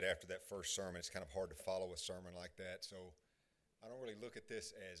After that first sermon, it's kind of hard to follow a sermon like that. So I don't really look at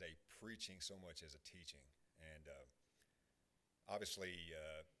this as a preaching so much as a teaching. And obviously,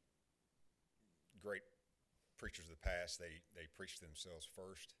 great preachers of the past, they preached themselves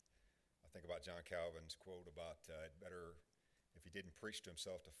first. I think about John Calvin's quote about better if he didn't preach to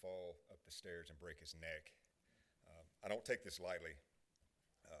himself to fall up the stairs and break his neck. I don't take this lightly.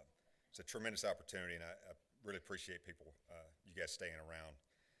 It's a tremendous opportunity, and I really appreciate people, you guys staying around.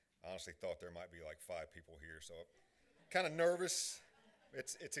 I honestly thought there might be like 5 people here, so kind of nervous.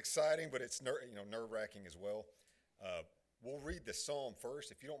 It's exciting, but it's nerve-wracking as well. We'll read the psalm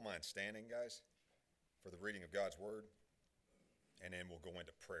first, if you don't mind standing, guys, for the reading of God's word, and then we'll go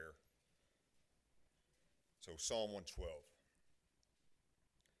into prayer. So Psalm 112.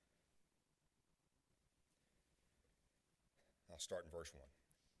 I'll start in verse 1.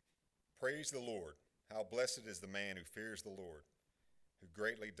 Praise the Lord. How blessed is the man who fears the Lord, who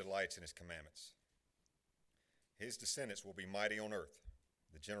greatly delights in his commandments. His descendants will be mighty on earth.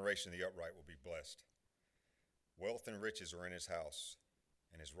 The generation of the upright will be blessed. Wealth and riches are in his house,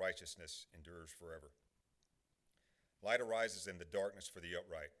 and his righteousness endures forever. Light arises in the darkness for the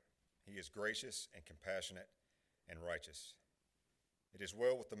upright. He is gracious and compassionate and righteous. It is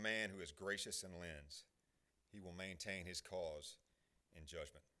well with the man who is gracious and lends. He will maintain his cause in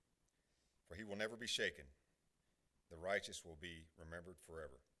judgment, for he will never be shaken. The righteous will be remembered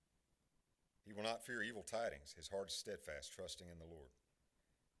forever. He will not fear evil tidings. His heart is steadfast, trusting in the Lord.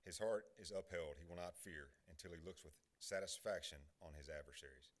 His heart is upheld. He will not fear until he looks with satisfaction on his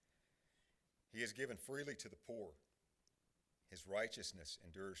adversaries. He is given freely to the poor. His righteousness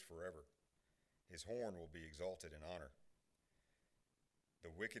endures forever. His horn will be exalted in honor.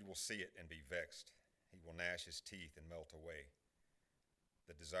 The wicked will see it and be vexed. He will gnash his teeth and melt away.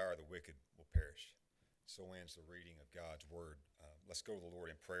 The desire of the wicked will perish. So ends the reading of God's word. Let's go to the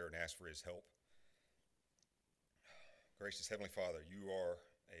Lord in prayer and ask for his help. Gracious Heavenly Father, you are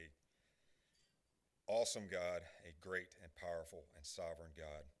an awesome God, a great and powerful and sovereign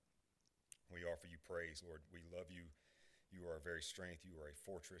God. We offer you praise, Lord. We love you. You are our very strength. You are a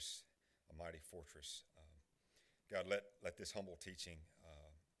fortress, a mighty fortress. God, let this humble teaching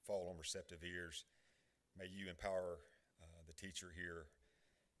fall on receptive ears. May you empower the teacher here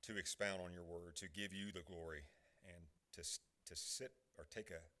to expound on your word, to give you the glory, and to sit or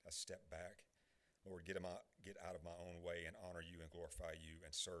take a step back. Lord, get out of my own way and honor you and glorify you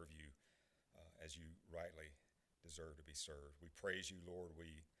and serve you as you rightly deserve to be served. We praise you, Lord.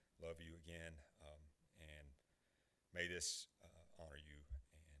 We love you again, and may this honor you,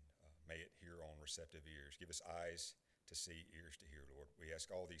 and may it hear on receptive ears. Give us eyes to see, ears to hear, Lord. We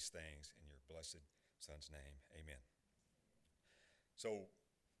ask all these things in your blessed Son's name. Amen. So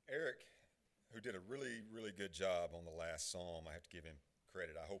Eric, who did a really, really good job on the last psalm, I have to give him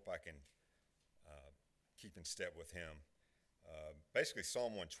credit. I hope I can keep in step with him. Basically,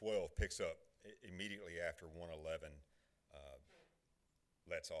 Psalm 112 picks up immediately after 111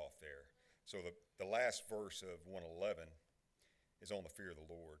 lets off there. So the last verse of 111 is on the fear of the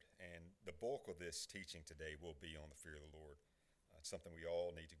Lord, and the bulk of this teaching today will be on the fear of the Lord. It's something we all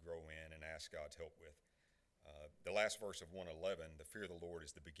need to grow in and ask God's help with. The last verse of 111, the fear of the Lord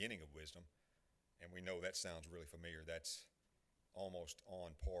is the beginning of wisdom, and we know that sounds really familiar. That's almost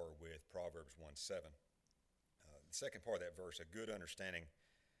on par with Proverbs 1:7. The second part of that verse, a good understanding,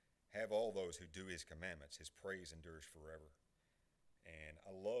 have all those who do his commandments. His praise endures forever. And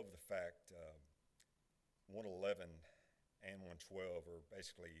I love the fact 111 and 112 are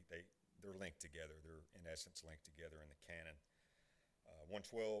basically, they're linked together. They're in essence linked together in the canon.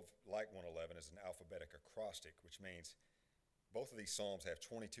 112, like 111, is an alphabetic acrostic, which means both of these psalms have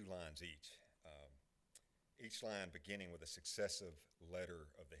 22 lines each line beginning with a successive letter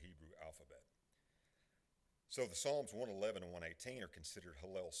of the Hebrew alphabet. So the Psalms 111 and 118 are considered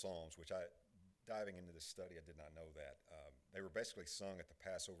Hallel Psalms, which diving into this study, I did not know that. They were basically sung at the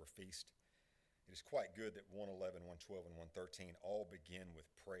Passover feast. It is quite good that 111, 112, and 113 all begin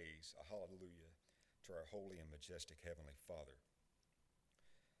with praise, a hallelujah to our holy and majestic Heavenly Father.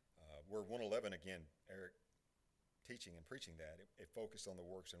 Where 111, again, Eric teaching and preaching that, it focused on the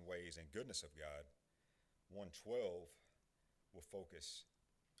works and ways and goodness of God. 112 will focus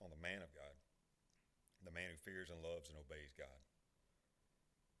on the man of God, the man who fears and loves and obeys God.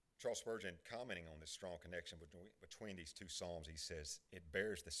 Charles Spurgeon, commenting on this strong connection between these two psalms, he says, it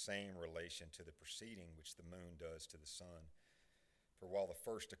bears the same relation to the preceding which the moon does to the sun. For while the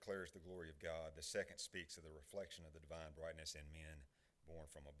first declares the glory of God, the second speaks of the reflection of the divine brightness in men born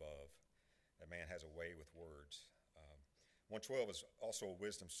from above. That man has a way with words. 112 is also a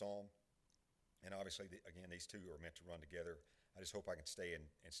wisdom psalm. And obviously, again, these two are meant to run together. I just hope I can stay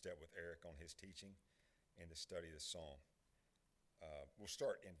in step with Eric on his teaching in the study of this psalm. We'll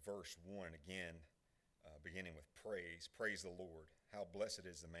start in verse 1 again, beginning with praise. Praise the Lord. How blessed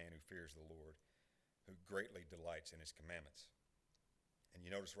is the man who fears the Lord, who greatly delights in his commandments. And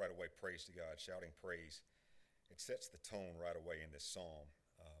you notice right away, praise to God, shouting praise. It sets the tone right away in this psalm.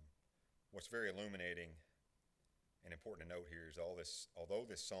 What's very illuminating and important to note here is although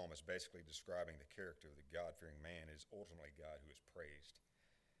this psalm is basically describing the character of the God-fearing man, it is ultimately God who is praised.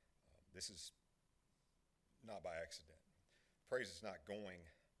 This is not by accident. Praise is not going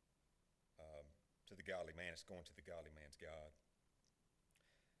to the godly man, it's going to the godly man's God.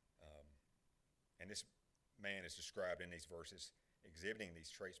 And this man is described in these verses exhibiting these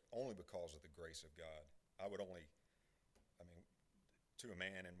traits only because of the grace of God. To a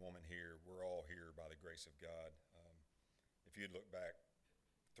man and woman here, we're all here by the grace of God. If you'd look back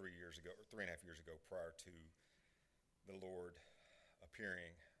 3 years ago, or 3.5 years ago, prior to the Lord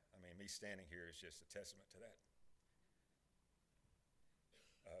appearing, me standing here is just a testament to that.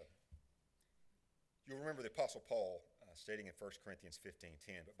 You'll remember the Apostle Paul stating in 1 Corinthians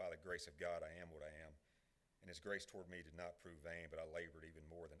 15:10, "But by the grace of God I am what I am, and his grace toward me did not prove vain, but I labored even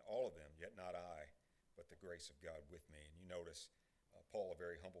more than all of them, yet not I, but the grace of God with me." And you notice Paul, a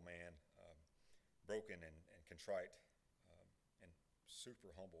very humble man, broken and contrite, and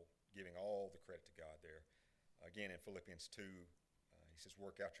super humble, giving all the credit to God there. Again, in Philippians 2, he says,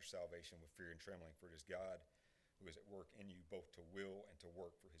 "Work out your salvation with fear and trembling, for it is God who is at work in you both to will and to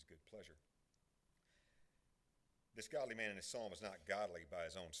work for his good pleasure." This godly man in this psalm is not godly by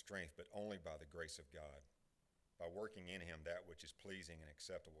his own strength, but only by the grace of God, by working in him that which is pleasing and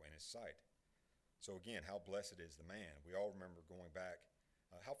acceptable in his sight. So again, how blessed is the man. We all remember going back,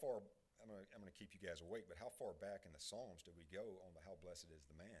 how far, I'm going to keep you guys awake, but how far back in the Psalms do we go on the how blessed is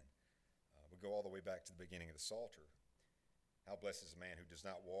the man? We go all the way back to the beginning of the Psalter. How blessed is the man who does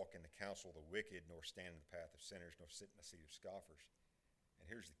not walk in the counsel of the wicked, nor stand in the path of sinners, nor sit in the seat of scoffers. And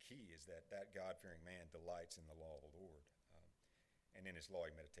here's the key, is that God-fearing man delights in the law of the Lord. And in his law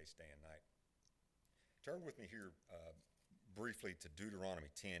he meditates day and night. Turn with me here briefly to Deuteronomy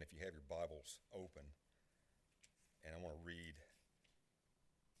 10, if you have your Bibles open. And I want to read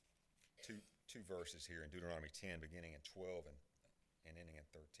two verses here in Deuteronomy 10, beginning in 12 and ending in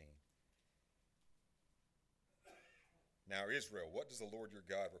 13. "Now, Israel, what does the Lord your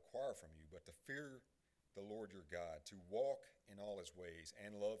God require from you but to fear the Lord your God, to walk in all his ways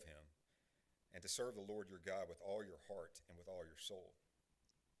and love him, and to serve the Lord your God with all your heart and with all your soul,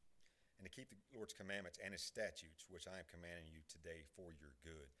 and to keep the Lord's commandments and his statutes, which I am commanding you today for your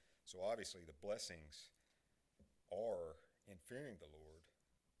good." So obviously the blessings are in fearing the Lord,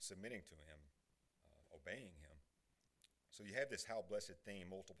 submitting to him, obeying him. So you have this how blessed theme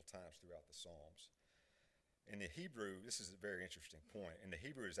multiple times throughout the Psalms. In the Hebrew, this is a very interesting point. In the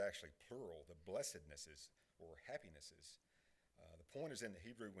Hebrew, it is actually plural, the blessednesses or happinesses. The point is, in the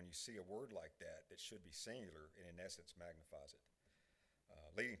Hebrew, when you see a word like that should be singular, it in essence magnifies it,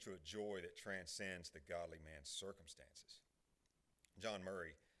 leading to a joy that transcends the godly man's circumstances. John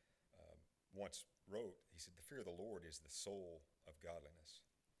Murray once wrote, he said, "The fear of the Lord is the soul of godliness."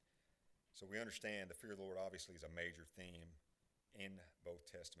 So we understand the fear of the Lord obviously is a major theme in both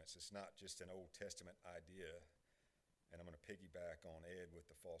Testaments. It's not just an Old Testament idea, and I'm going to piggyback on Ed with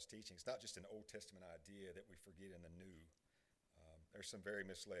the false teaching. It's not just an Old Testament idea that we forget in the New. There's some very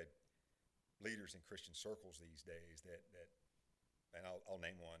misled leaders in Christian circles these days and I'll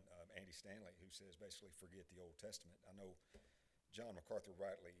name one, Andy Stanley, who says basically forget the Old Testament. I know John MacArthur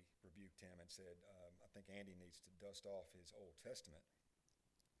rightly rebuked him and said, I think Andy needs to dust off his Old Testament.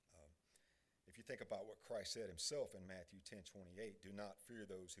 If you think about what Christ said himself in Matthew 10:28, "Do not fear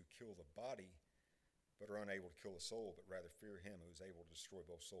those who kill the body, but are unable to kill the soul, but rather fear him who is able to destroy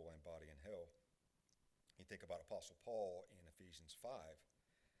both soul and body in hell." You think about Apostle Paul in Ephesians 5,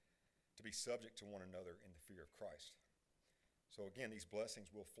 to be subject to one another in the fear of Christ. So again, these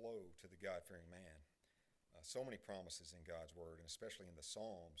blessings will flow to the God-fearing man. So many promises in God's word, and especially in the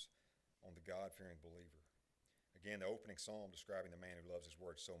Psalms, on the God-fearing believer. Again, the opening psalm describing the man who loves his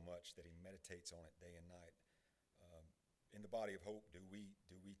word so much that he meditates on it day and night. In the body of hope, do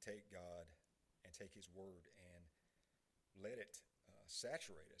we take God and take his word and let it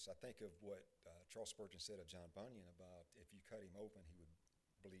saturate us? I think of what Charles Spurgeon said of John Bunyan about if you cut him open, he would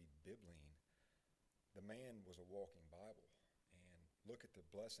bleed bibline. The man was a walking Bible, and look at the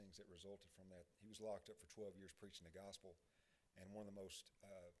blessings that resulted from that. He was locked up for 12 years preaching the gospel, and one of the most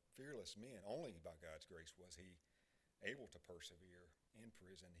fearless men, only by God's grace, was he able to persevere in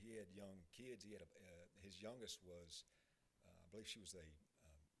prison. He had young kids. He had his youngest was, I believe she was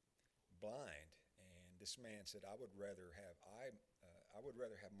blind, and this man said, I would rather have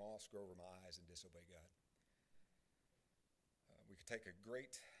moss grow over my eyes than disobey God. We could take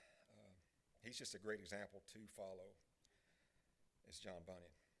he's just a great example to follow, is John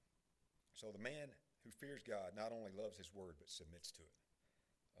Bunyan. So the man who fears God not only loves his word, but submits to it.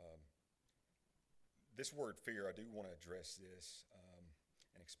 This word fear, I do want to address this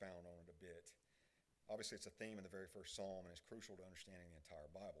and expound on it a bit. Obviously, it's a theme in the very first psalm, and it's crucial to understanding the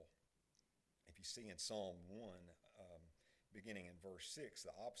entire Bible. If you see in Psalm 1, beginning in verse 6,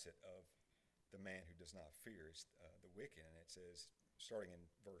 the opposite of the man who does not fear is the wicked. And it says, starting in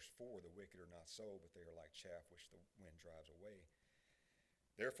verse 4, the wicked are not so, but they are like chaff which the wind drives away.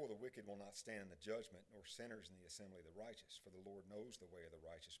 Therefore the wicked will not stand in the judgment, nor sinners in the assembly of the righteous. For the Lord knows the way of the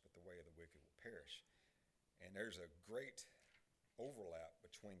righteous, but the way of the wicked will perish. And there's a great overlap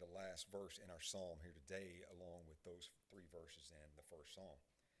between the last verse in our psalm here today, along with those 3 verses in the first psalm.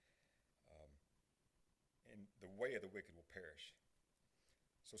 And the way of the wicked will perish.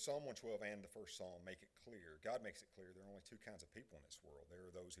 So Psalm 112 and the first psalm make it clear. God makes it clear there are only 2 kinds of people in this world. There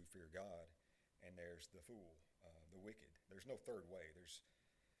are those who fear God, and there's the fool, the wicked. There's no third way. There's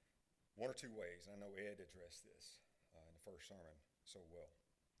 1 or 2 ways. And I know Ed addressed this in the first sermon so well.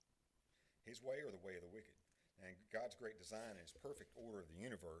 His way or the way of the wicked. And God's great design and his perfect order of the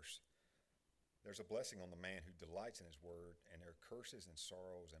universe, there's a blessing on the man who delights in his word, and there are curses and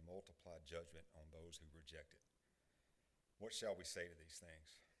sorrows and multiplied judgment on those who reject it. What shall we say to these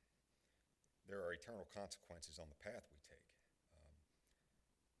things? There are eternal consequences on the path we take.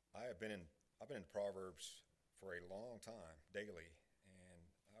 I've been in Proverbs for a long time, daily, and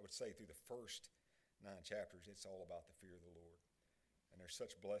I would say through the first 9 chapters, it's all about the fear of the Lord. And there's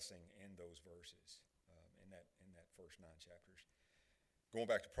such blessing in those verses, in that first 9 chapters. Going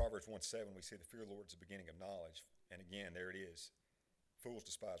back to Proverbs 1:7, we see the fear of the Lord is the beginning of knowledge. And again, there it is. Fools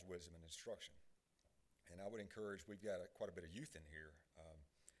despise wisdom and instruction. And I would encourage, we've got quite a bit of youth in here,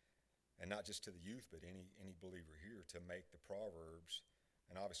 and not just to the youth, but any believer here, to make the Proverbs,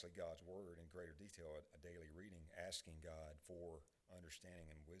 and obviously God's word in greater detail, a daily reading, asking God for understanding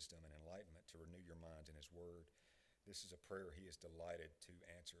and wisdom and enlightenment to renew your minds in his word. This is a prayer he is delighted to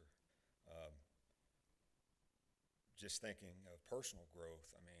answer. Just thinking of personal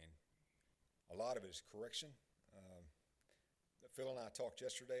growth, I mean, a lot of it is correction. Phil and I talked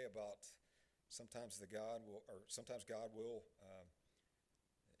yesterday about sometimes God will,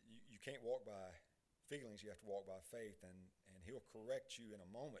 you can't walk by feelings, you have to walk by faith, and he'll correct you in a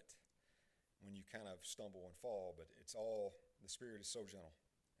moment when you kind of stumble and fall, but it's all, the Spirit is so gentle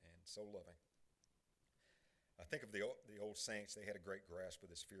and so loving. I think of the old saints. They had a great grasp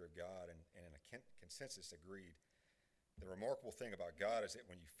of this fear of God, and in a consensus agreed. The remarkable thing about God is that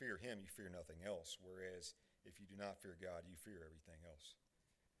when you fear him, you fear nothing else, whereas if you do not fear God, you fear everything else.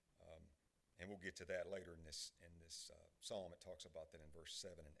 And we'll get to that later in this psalm. It talks about that in verse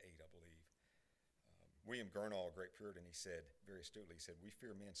 7 and 8, I believe. William Gurnall, a great Puritan, he said, very astutely, he said, we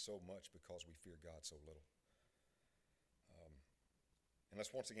fear men so much because we fear God so little. And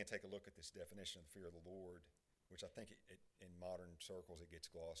let's once again take a look at this definition of the fear of the Lord, which I think in modern circles it gets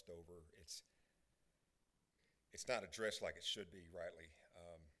glossed over. It's not addressed like it should be rightly.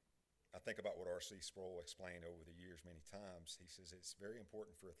 I think about what R.C. Sproul explained over the years many times. He says it's very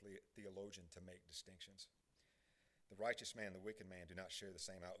important for a theologian to make distinctions. The righteous man and the wicked man do not share the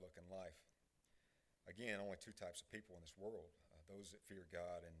same outlook in life. Again, only 2 types of people in this world, those that fear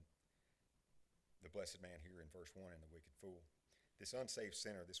God and the blessed man here in verse 1 and the wicked fool. This unsaved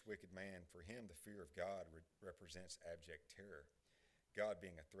sinner, this wicked man, for him the fear of God represents abject terror, God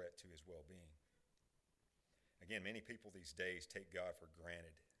being a threat to his well-being. Again, many people these days take God for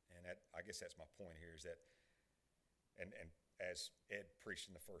granted, and I guess that's my point here, is that, and as Ed preached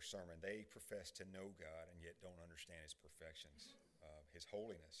in the first sermon, they profess to know God and yet don't understand his perfections, his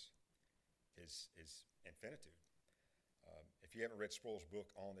holiness, his infinitude. If you haven't read Sproul's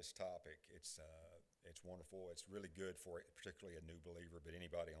book on this topic, it's wonderful. It's really good for particularly a new believer, but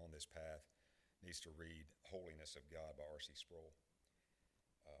anybody on this path needs to read Holiness of God by R.C. Sproul.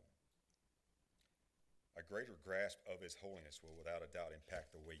 A greater grasp of his holiness will without a doubt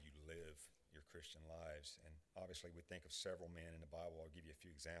impact the way you live your Christian lives. And obviously we think of several men in the Bible. I'll give you a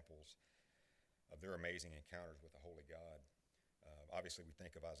few examples of their amazing encounters with the holy God. Obviously we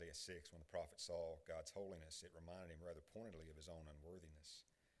think of Isaiah 6, when the prophet saw God's holiness, it reminded him rather pointedly of his own unworthiness,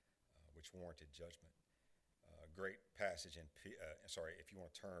 which warranted judgment. Great passage in, if you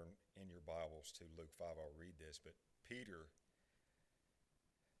want to turn in your Bibles to Luke 5, I'll read this, but Peter,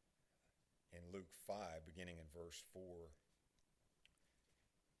 in Luke 5, beginning in verse 4,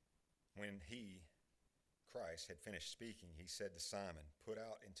 when he, Christ, had finished speaking, he said to Simon, put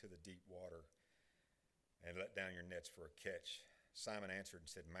out into the deep water and let down your nets for a catch. Simon answered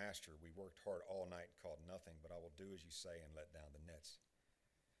and said, Master, we worked hard all night and caught nothing, but I will do as you say and let down the nets.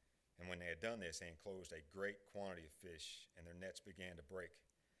 And when they had done this, they enclosed a great quantity of fish, and their nets began to break.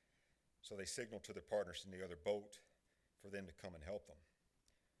 So they signaled to their partners in the other boat for them to come and help them.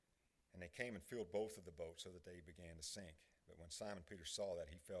 And they came and filled both of the boats so that they began to sink. But when Simon Peter saw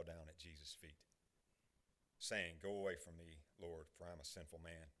that, he fell down at Jesus' feet, saying, Go away from me, Lord, for I am a sinful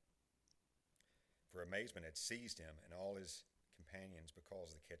man. For amazement had seized him and all his companions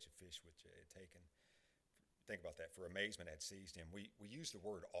because of the catch of fish which they had taken. Think about that. For amazement had seized him. We use the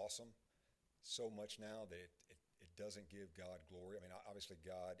word awesome so much now that it doesn't give God glory. I mean, obviously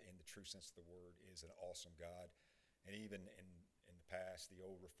God, in the true sense of the word, is an awesome God. And even in the past, the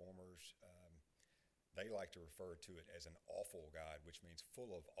old reformers, they like to refer to it as an awful God, which means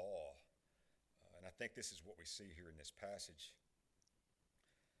full of awe. And I think this is what we see here in this passage.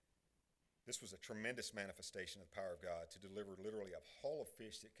 This was a tremendous manifestation of the power of God to deliver literally a haul of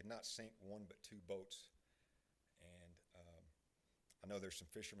fish that could not sink one but two boats. And I know there's some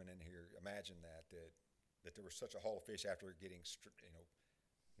fishermen in here. Imagine that there was such a haul of fish after getting,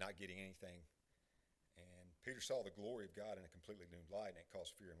 not getting anything. And Peter saw the glory of God in a completely new light, and it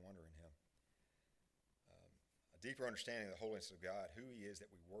caused fear and wonder in him. A deeper understanding of the holiness of God, who he is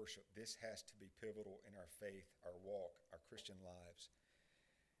that we worship, this has to be pivotal in our faith, our walk, our Christian lives.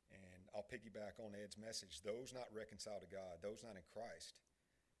 And I'll piggyback on Ed's message. Those not reconciled to God, those not in Christ,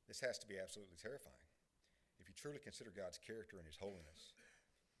 this has to be absolutely terrifying. If you truly consider God's character and his holiness,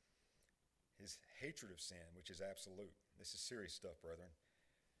 his hatred of sin, which is absolute. This is serious stuff, brethren.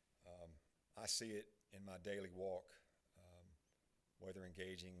 I see it in my daily walk, whether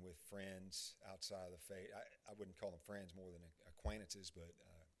engaging with friends outside of the faith. I wouldn't call them friends, more than acquaintances, but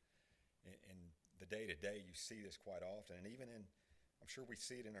in the day-to-day, you see this quite often. And even I'm sure we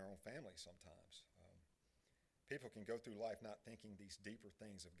see it in our own family sometimes. People can go through life not thinking these deeper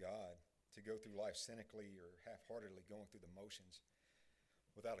things of God, to go through life cynically or half-heartedly going through the motions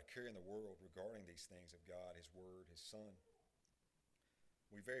without a care in the world regarding these things of God, his word, his son.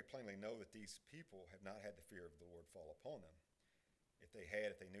 We very plainly know that these people have not had the fear of the Lord fall upon them. If they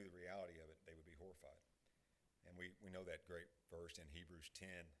had, if they knew the reality of it, they would be horrified. And we know that great verse in Hebrews 10,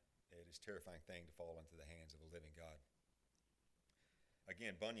 it is a terrifying thing to fall into the hands of a living God.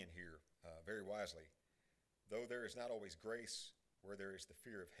 Again, Bunyan here, very wisely, though there is not always grace where there is the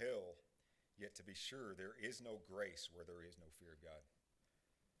fear of hell, yet to be sure there is no grace where there is no fear of God.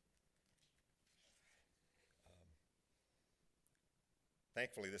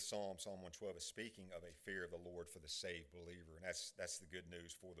 Thankfully, this Psalm 112, is speaking of a fear of the Lord for the saved believer, and that's the good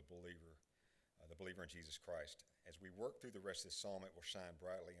news for the believer in Jesus Christ. As we work through the rest of this psalm, it will shine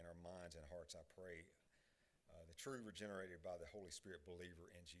brightly in our minds and hearts, I pray. The true regenerated by the Holy Spirit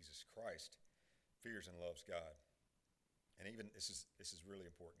believer in Jesus Christ fears and loves God. And even this is really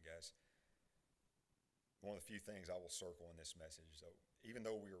important, guys. One of the few things I will circle in this message, though, even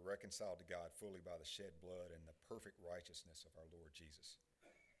though we are reconciled to God fully by the shed blood and the perfect righteousness of our Lord Jesus,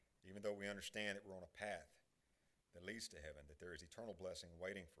 even though we understand that we're on a path that leads to heaven, that there is eternal blessing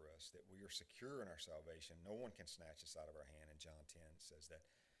waiting for us, that we are secure in our salvation, no one can snatch us out of our hand, and John 10 says that.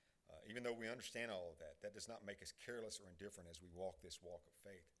 Even though we understand all of that, that does not make us careless or indifferent as we walk this walk of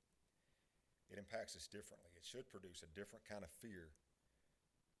faith. It impacts us differently. It should produce a different kind of fear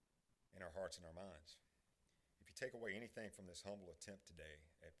in our hearts and our minds. If you take away anything from this humble attempt today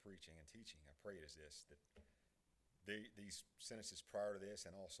at preaching and teaching, I pray it is this, that these sentences prior to this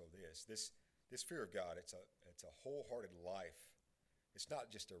and also this fear of God, it's a wholehearted life. It's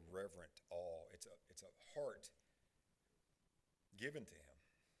not just a reverent awe. It's a heart given to him.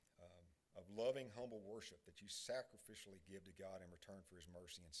 Of loving, humble worship that you sacrificially give to God in return for his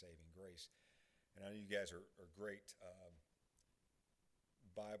mercy and saving grace. And I know you guys are great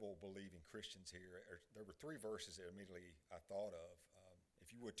Bible-believing Christians here. There were three verses that immediately I thought of.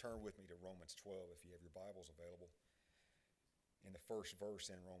 If you would turn with me to Romans 12, if you have your Bibles available. In the first verse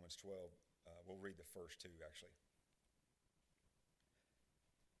in Romans 12, we'll read the first two, actually.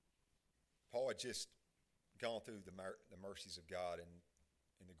 Paul had just gone through the mercies of God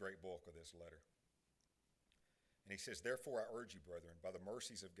in the great bulk of this letter. And he says, Therefore I urge you, brethren, by the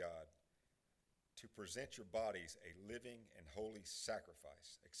mercies of God, to present your bodies a living and holy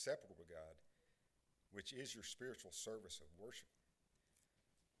sacrifice, acceptable to God, which is your spiritual service of worship.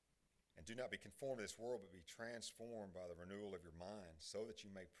 And do not be conformed to this world, but be transformed by the renewal of your mind, so that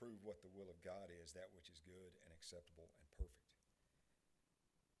you may prove what the will of God is, that which is good and acceptable and perfect.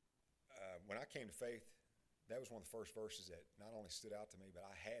 When I came to faith, that was one of the first verses that not only stood out to me, but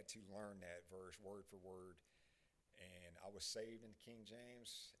I had to learn that verse word for word. And I was saved in the King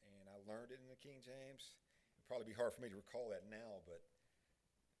James, and I learned it in the King James. It'd probably be hard for me to recall that now, but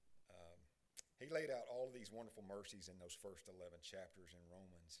um, he laid out all of these wonderful mercies in those first 11 chapters in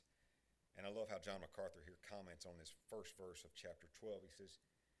Romans. And I love how John MacArthur here comments on this first verse of chapter 12. He says,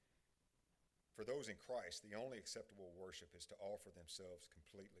 "For those in Christ, the only acceptable worship is to offer themselves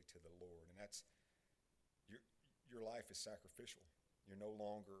completely to the Lord." And that's, your life is sacrificial. You're no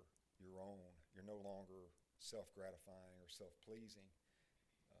longer your own. You're no longer self-gratifying or self-pleasing.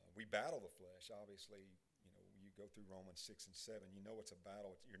 We battle the flesh, obviously. You go through Romans 6 and 7. You know it's a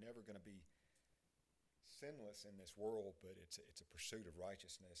battle. You're never going to be sinless in this world, but it's a pursuit of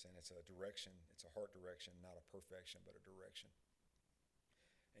righteousness, and it's a direction. It's a heart direction, not a perfection, but a direction.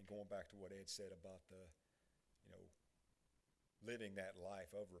 And going back to what Ed said about living that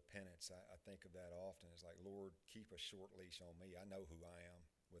life of repentance, I think of that often as like, Lord, keep a short leash on me. I know who I am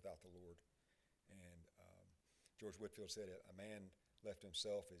without the Lord. And George Whitefield said, a man left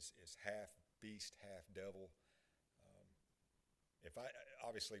himself is half beast, half devil. If I,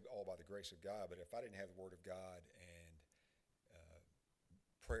 obviously all by the grace of God, but if I didn't have the Word of God and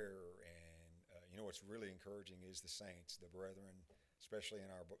prayer and what's really encouraging is the saints, the brethren, especially in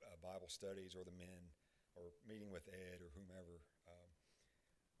our Bible studies or the men or meeting with Ed or whomever.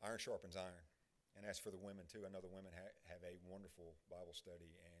 Iron sharpens iron. And as for the women too, I know the women have a wonderful Bible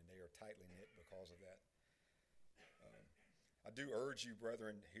study, and they are tightly knit because of that. I do urge you,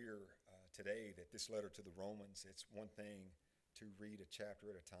 brethren, here today that this letter to the Romans, it's one thing to read a chapter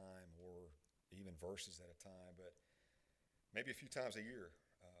at a time or even verses at a time, but maybe a few times a year,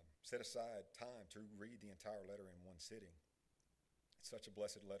 set aside time to read the entire letter in one sitting. It's such a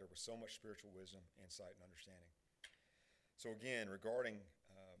blessed letter with so much spiritual wisdom, insight, and understanding. So again, regarding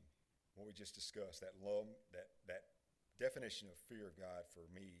what we just discussed, that love, that definition of fear of God for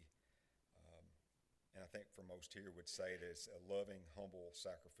me, and I think for most here would say that it's a loving, humble,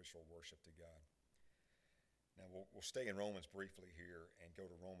 sacrificial worship to God. Now we'll stay in Romans briefly here and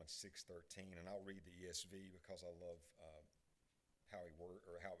go to Romans 6:13, and I'll read the ESV because I love how it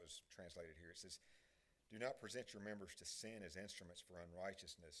was translated here. It says, "Do not present your members to sin as instruments for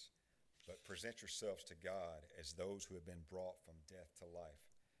unrighteousness, but present yourselves to God as those who have been brought from death to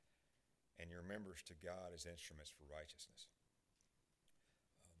life, and your members to God as instruments for righteousness."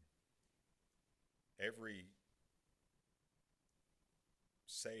 Every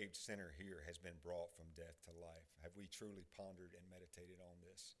saved sinner here has been brought from death to life. Have we truly pondered and meditated on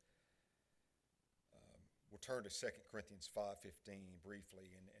this? We'll turn to 2 Corinthians 5:15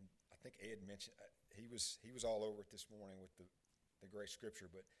 briefly, and I think Ed mentioned, he was all over it this morning with the great scripture,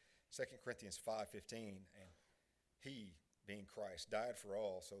 but 2 Corinthians 5:15, and he, being Christ, died for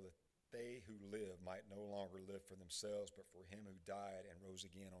all so that they who live might no longer live for themselves, but for him who died and rose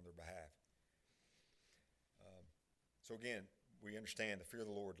again on their behalf. So again, we understand the fear of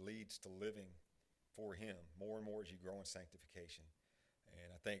the Lord leads to living for him more and more as you grow in sanctification.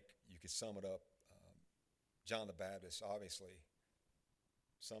 And I think you could sum it up. John the Baptist obviously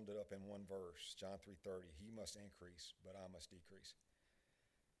summed it up in one verse, John 3:30, "He must increase, but I must decrease."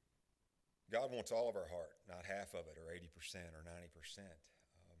 God wants all of our heart, not half of it, or 80% or 90%.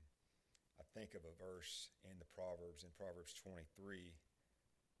 I think of a verse in Proverbs 23,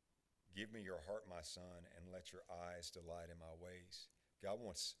 "Give me your heart, my son, and let your eyes delight in my ways." God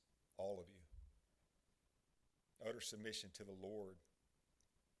wants all of you. Utter submission to the Lord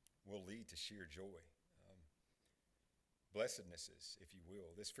will lead to sheer joy. Blessednesses, if you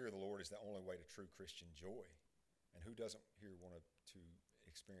will. This fear of the Lord is the only way to true Christian joy. And who doesn't here want to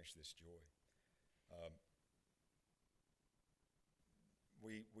experience this joy?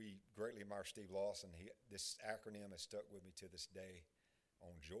 We greatly admire Steve Lawson. This acronym has stuck with me to this day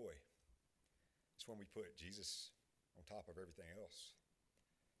on joy. It's when we put Jesus on top of everything else.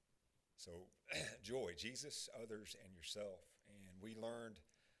 So joy, Jesus, others, and yourself. And we learned,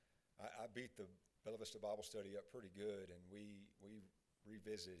 I beat the Bella Vista Bible study up pretty good, and we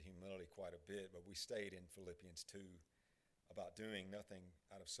revisited humility quite a bit, but we stayed in Philippians 2 about doing nothing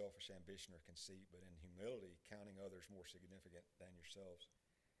out of selfish ambition or conceit, but in humility, counting others more significant than yourselves.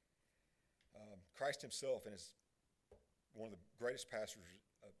 Christ himself, in one of the greatest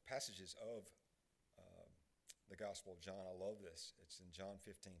passages of the Gospel of John, I love this. It's in John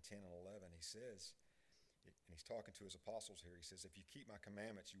 15:10 and 11. He says, and he's talking to his apostles here, he says, "If you keep my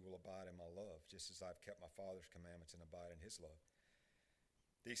commandments, you will abide in my love, just as I've kept my Father's commandments and abide in his love.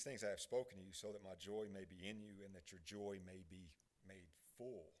 These things I have spoken to you so that my joy may be in you and that your joy may be made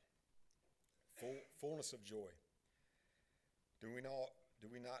full." Fullness of joy. Do we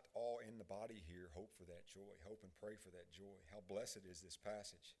not all in the body here hope for that joy, hope and pray for that joy? How blessed is this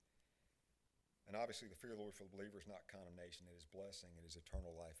passage. And obviously the fear of the Lord for the believer is not condemnation, it is blessing, it is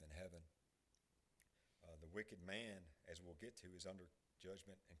eternal life in heaven. The wicked man, as we'll get to, is under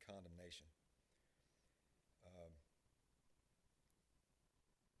judgment and condemnation. Um,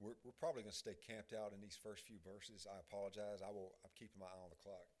 we're probably going to stay camped out in these first few verses. I apologize. I'm keeping my eye on the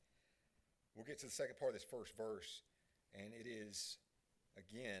clock. We'll get to the second part of this first verse, and it is,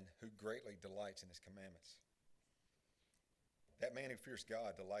 again, who greatly delights in his commandments. That man who fears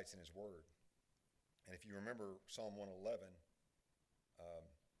God delights in his word. And if you remember Psalm 111,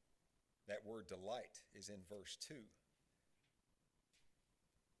 that word delight is in verse 2.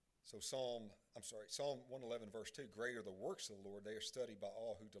 So Psalm 111, verse 2, great are the works of the Lord. They are studied by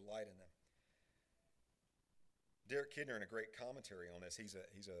all who delight in them. Derek Kidner, in a great commentary on this, he's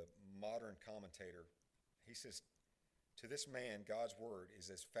a modern commentator. He says, to this man, God's word is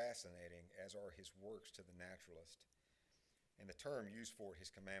as fascinating as are his works to the naturalist. And the term used for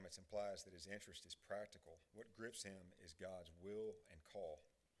his commandments implies that his interest is practical. What grips him is God's will and call.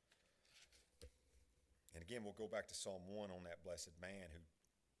 And again, we'll go back to Psalm 1 on that blessed man who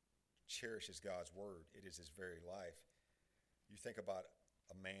cherishes God's word. It is his very life. You think about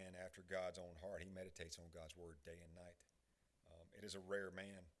a man after God's own heart. He meditates on God's word day and night. It is a rare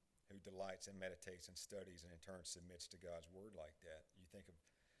man who delights and meditates and studies and in turn submits to God's word like that. You think of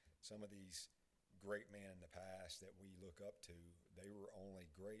some of these great men in the past that we look up to. They were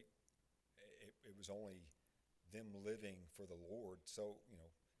only great. It was only them living for the Lord. So,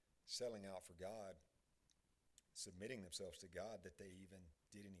 selling out for God, submitting themselves to God, that they even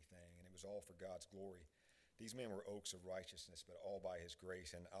did anything. And it was all for God's glory. These men were oaks of righteousness, but all by his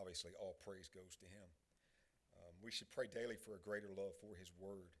grace, and obviously all praise goes to him. We should pray daily for a greater love for his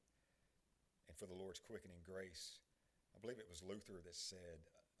word and for the Lord's quickening grace. I believe it was Luther that said,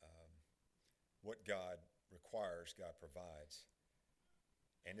 what God requires, God provides.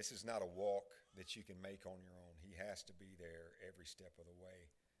 And this is not a walk that you can make on your own. He has to be there every step of the way.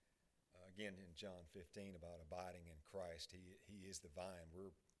 Again, in John 15, about abiding in Christ, he is the vine.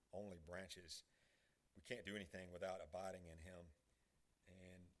 We're only branches. We can't do anything without abiding in him.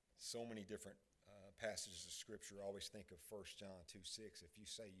 And so many different passages of Scripture. I always think of 1 John 2:6. If you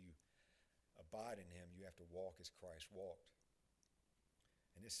say you abide in him, you have to walk as Christ walked.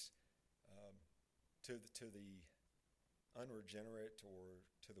 And this, to the unregenerate or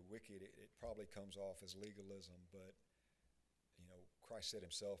to the wicked, it probably comes off as legalism, but Christ said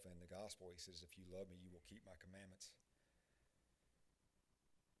himself in the gospel, he says, if you love me, you will keep my commandments.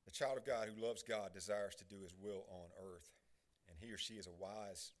 The child of God who loves God desires to do his will on earth, and he or she is a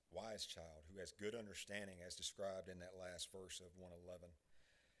wise child who has good understanding, as described in that last verse of 111.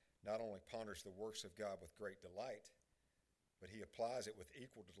 Not only ponders the works of God with great delight, but he applies it with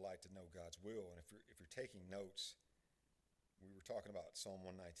equal delight to know God's will. And if you're taking notes, we were talking about Psalm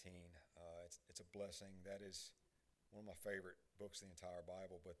 119. It's a blessing. That is one of my favorite books in the entire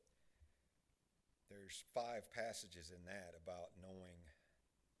Bible, but there's 5 passages in that about knowing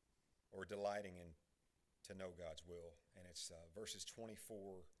or delighting in to know God's will. And it's verses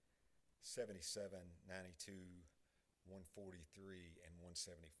 24, 77, 92, 143, and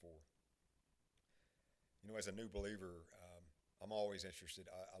 174. As a new believer, I'm always interested.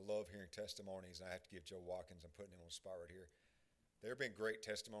 I love hearing testimonies, and I have to give Joe Watkins, I'm putting him on the spot right here. There have been great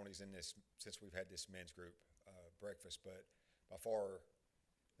testimonies in this since we've had this men's group breakfast, but by far,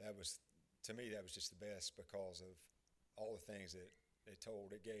 that was just the best because of all the things that they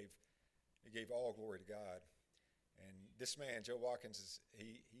told. It gave all glory to God. And this man, Joe Watkins,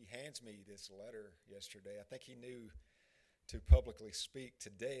 he hands me this letter yesterday. I think he knew to publicly speak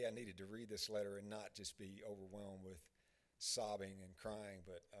today I needed to read this letter and not just be overwhelmed with sobbing and crying,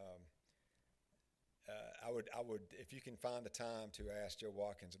 but I would, if you can find the time to ask Joe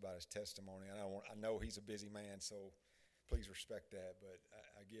Watkins about his testimony. I know he's a busy man, so please respect that. But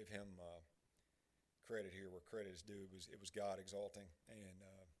I give him credit here where credit is due. It was God exalting, and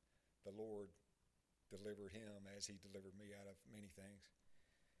the Lord delivered him as he delivered me out of many things.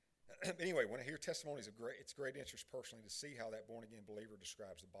 Anyway, when I hear testimonies, it's great interest personally to see how that born-again believer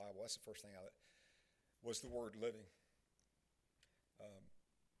describes the Bible. That's the first thing was the word living.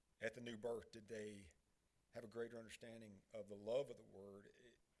 At the new birth, did they have a greater understanding of the love of the word?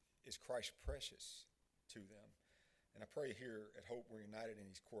 Is Christ precious to them? And I pray here at Hope we're united in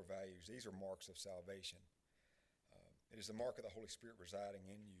these core values. These are marks of salvation. It is the mark of the Holy Spirit residing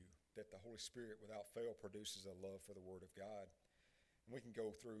in you, that the Holy Spirit without fail produces a love for the Word of God. And we can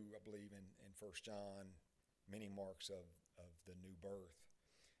go through, I believe, in 1 John, many marks of the new birth.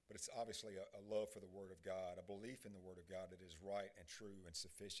 But it's obviously a love for the Word of God, a belief in the Word of God that is right and true and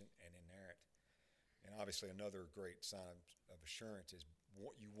sufficient and inerrant. And obviously another great sign of assurance is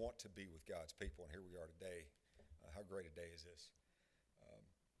you want to be with God's people, and here we are today. How great a day is this?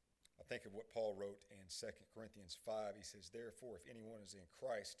 I think of what Paul wrote in 2 Corinthians 5. He says, "Therefore, if anyone is in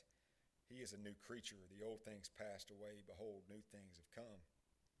Christ, he is a new creature. The old things passed away. Behold, new things have come."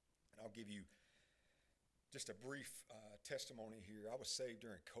 And I'll give you just a brief testimony here. I was saved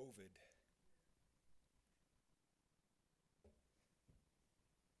during COVID.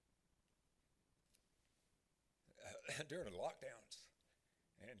 During the lockdowns.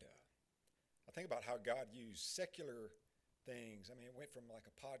 And I think about how God used secular things. I mean, it went from like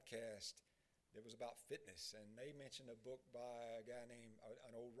a podcast that was about fitness, and they mentioned a book by a guy named,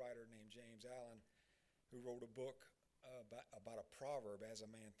 an old writer named James Allen, who wrote a book about a proverb, "As a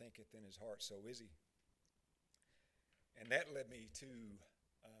man thinketh in his heart, so is he." And that led me to,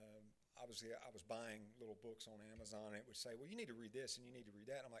 obviously, I was buying little books on Amazon, and it would say, "Well, you need to read this and you need to read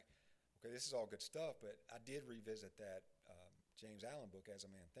that." And I'm like, okay, this is all good stuff, but I did revisit that James Allen book, "As a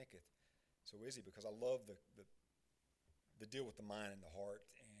Man Thinketh, so is he," because I love the deal with the mind and the heart.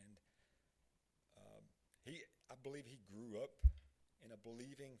 And I believe he grew up in a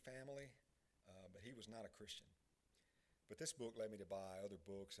believing family, but he was not a Christian. But this book led me to buy other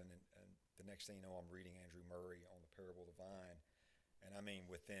books, and the next thing you know, I'm reading Andrew Murray on the Parable of the Vine. And I mean,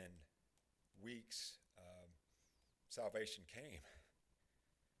 within weeks, salvation came.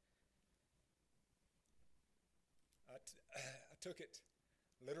 I took it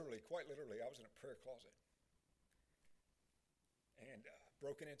literally, quite literally. I was in a prayer closet and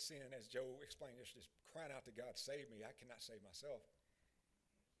broken in sin, as Joe explained, just crying out to God, "Save me. I cannot save myself."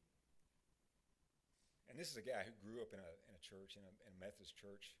 And this is a guy who grew up in a church, in a Methodist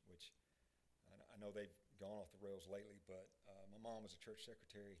church, which I know they've gone off the rails lately, but my mom was a church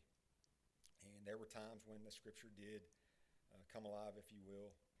secretary, and there were times when the scripture did come alive, if you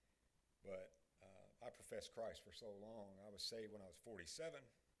will. But I professed Christ for so long. I was saved when I was 47,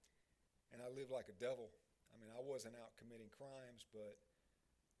 and I lived like a devil. I mean, I wasn't out committing crimes, but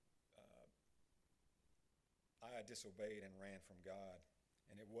I disobeyed and ran from God.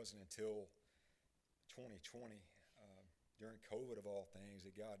 And it wasn't until 2020, during COVID of all things,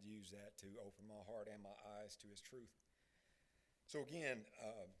 that God used that to open my heart and my eyes to his truth. So again,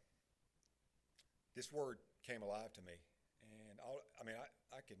 this word came alive to me. And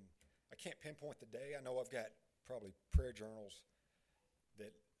I can't pinpoint the day. I know I've got probably prayer journals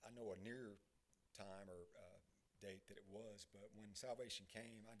that I know a near time or date that it was, but when salvation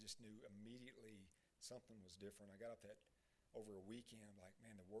came, I just knew immediately something was different. I got up that over a weekend, like,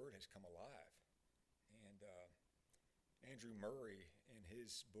 man, the word has come alive. And Andrew Murray, in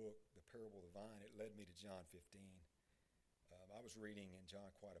his book, The Parable of the Vine, it led me to John 15. I was reading in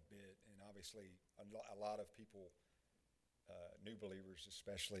John quite a bit, and obviously a lot of people, new believers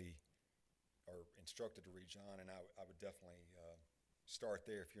especially, are instructed to read John, and I would definitely start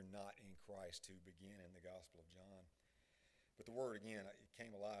there if you're not in Christ, to begin in the Gospel of John. But the word, again, it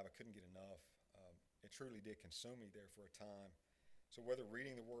came alive. I couldn't get enough. It truly did consume me there for a time. So whether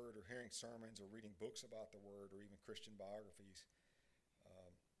reading the word or hearing sermons or reading books about the word or even Christian biographies,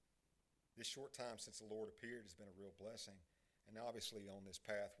 this short time since the Lord appeared has been a real blessing. And obviously on this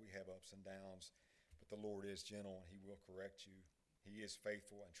path we have ups and downs, but the Lord is gentle and he will correct you. He is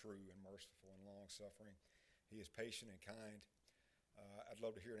faithful and true and merciful and long-suffering. He is patient and kind. I'd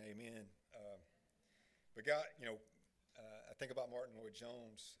love to hear an amen. But God, I think about Martin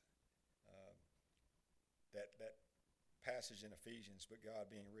Lloyd-Jones, that passage in Ephesians, but God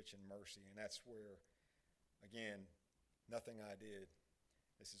being rich in mercy. And that's where, again, nothing I did.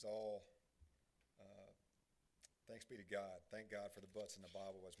 This is all, thanks be to God. Thank God for the buts in the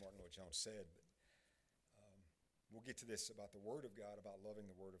Bible, as Martin Lloyd-Jones said. But we'll get to this about the Word of God, about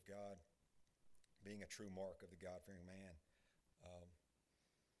loving the Word of God, being a true mark of the God-fearing man.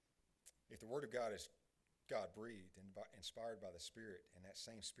 If the Word of God is God-breathed and inspired by the Spirit, and that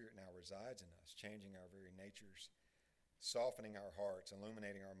same Spirit now resides in us, changing our very natures, softening our hearts,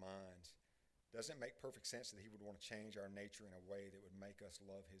 illuminating our minds, doesn't it make perfect sense that he would want to change our nature in a way that would make us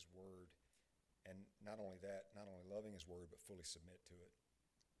love his word? And not only that, not only loving his word, but fully submit to it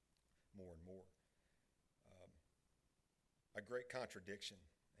more and more. A great contradiction,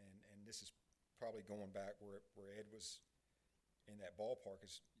 and this is probably going back where Ed was in that ballpark,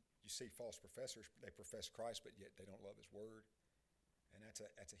 is you see false professors, they profess Christ, but yet they don't love his word. And that's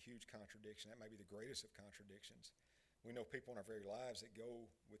a huge contradiction. That may be the greatest of contradictions. We know people in our very lives that go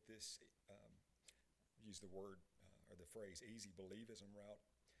with this, use the word or the phrase, easy believism route.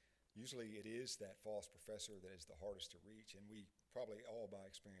 Usually it is that false professor that is the hardest to reach, and we probably all by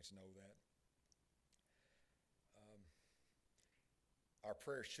experience know that. Our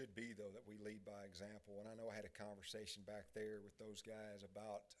prayer should be, though, that we lead by example. And I know I had a conversation back there with those guys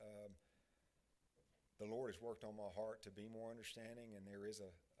about the Lord has worked on my heart to be more understanding, and there is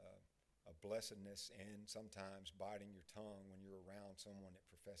of blessedness in sometimes biting your tongue when you're around someone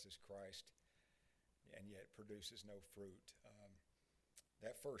that professes Christ and yet produces no fruit.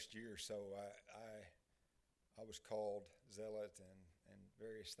 That first year or so, I was called zealot and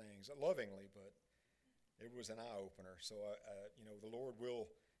various things, lovingly, but it was an eye-opener. So, the Lord will,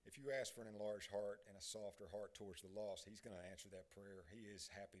 if you ask for an enlarged heart and a softer heart towards the lost, He's going to answer that prayer. He is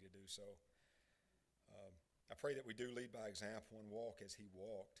happy to do so. I pray that we do lead by example and walk as He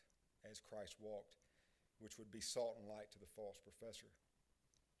walked, as Christ walked, which would be salt and light to the false professor,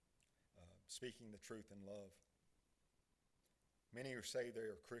 speaking the truth in love. Many who say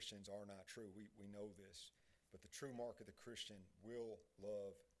they are Christians are not true. We know this. But the true mark of the Christian will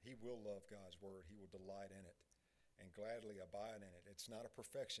love God's word. He will delight in it and gladly abide in it. It's not a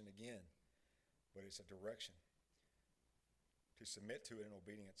perfection again, but it's a direction to submit to it in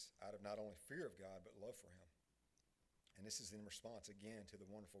obedience out of not only fear of God, but love for Him. And this is in response again to the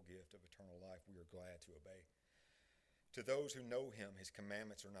wonderful gift of eternal life we are glad to obey. To those who know Him, His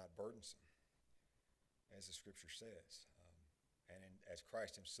commandments are not burdensome, as the Scripture says. As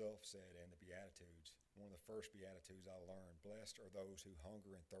Christ Himself said in the Beatitudes, one of the first Beatitudes I learned, blessed are those who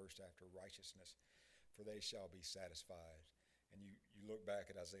hunger and thirst after righteousness, for they shall be satisfied. And you look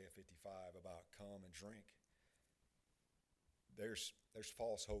back at Isaiah 55 about come and drink. There's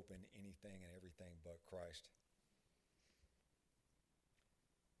false hope in anything and everything but Christ.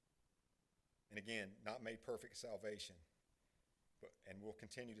 And again, not made perfect salvation, and we'll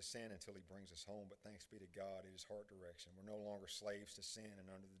continue to sin until He brings us home. But thanks be to God, it is heart direction. We're no longer slaves to sin and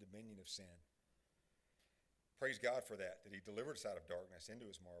under the dominion of sin. Praise God for that He delivered us out of darkness into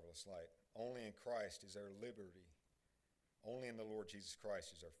His marvelous light. Only in Christ is our liberty. Only in the Lord Jesus Christ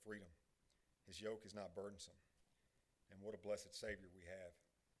is our freedom. His yoke is not burdensome. And what a blessed Savior we have.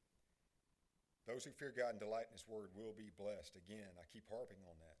 Those who fear God and delight in His word will be blessed. Again, I keep harping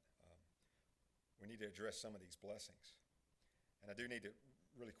on that. We need to address some of these blessings. And I do need to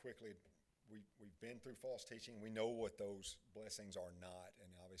really quickly, we've been through false teaching. We know what those blessings are not.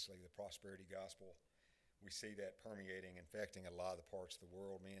 And obviously the prosperity gospel, we see that permeating, infecting a lot of the parts of the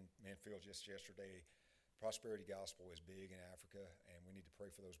world. Me and Phil just yesterday, prosperity gospel is big in Africa, and we need to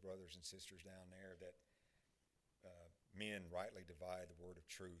pray for those brothers and sisters down there that men rightly divide the word of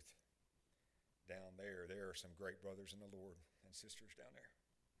truth down there. There are some great brothers in the Lord and sisters down there.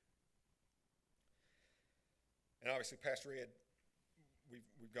 And obviously, Pastor Ed,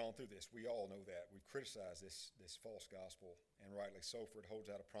 we've gone through this. We all know that. We've criticized this false gospel, and rightly so, for it holds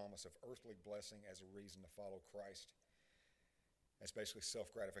out a promise of earthly blessing as a reason to follow Christ. That's basically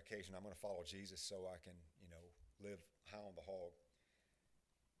self-gratification. I'm going to follow Jesus so I can, live high on the hog.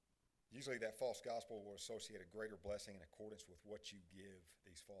 Usually that false gospel will associate a greater blessing in accordance with what you give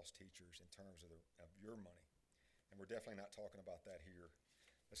these false teachers in terms of your money. And we're definitely not talking about that here.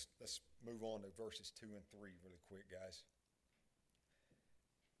 Let's move on to verses 2 and 3 really quick, guys.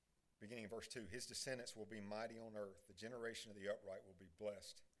 Beginning in verse 2, His descendants will be mighty on earth. The generation of the upright will be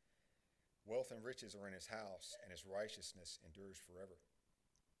blessed. Wealth and riches are in His house, and His righteousness endures forever.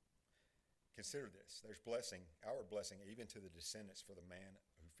 Consider this. There's blessing, our blessing, even to the descendants for the man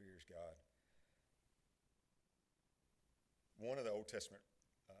who fears God. One of the Old Testament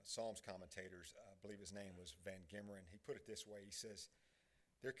Psalms commentators, I believe his name was Van Gemeren, he put it this way. He says,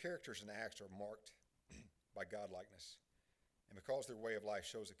 their characters and acts are marked by godlikeness, and because their way of life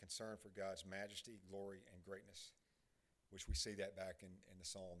shows a concern for God's majesty, glory, and greatness, which we see that back in the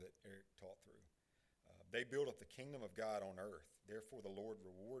psalm that Eric taught through. They build up the kingdom of God on earth. Therefore, the Lord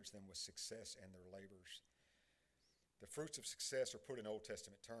rewards them with success in their labors. The fruits of success are put in Old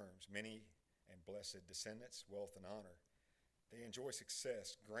Testament terms, many and blessed descendants, wealth and honor. They enjoy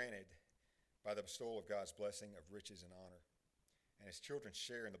success granted by the bestowal of God's blessing of riches and honor. And His children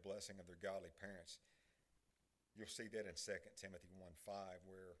share in the blessing of their godly parents. You'll see that in 2 Timothy 1:5,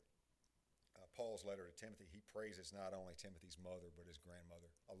 where Paul's letter to Timothy, he praises not only Timothy's mother, but his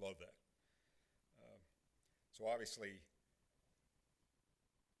grandmother. I love that. So obviously,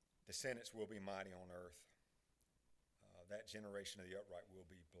 descendants will be mighty on earth. That generation of the upright will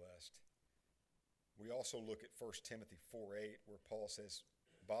be blessed. We also look at 1 Timothy 4:8, where Paul says,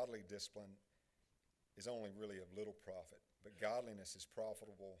 bodily discipline is only really of little profit, but godliness is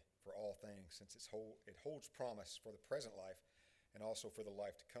profitable for all things, since it holds promise for the present life and also for the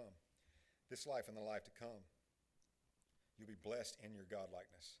life to come. This life and the life to come, you'll be blessed in your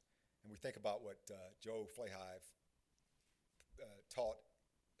godlikeness. And we think about what Joe Flahive taught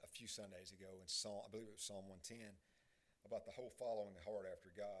a few Sundays ago in I believe it was Psalm 110, about the whole following the heart after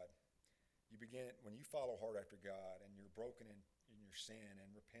God. You begin, when you follow hard after God and you're broken in your sin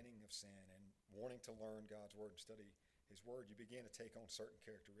and repenting of sin and wanting to learn God's word and study His word, you begin to take on certain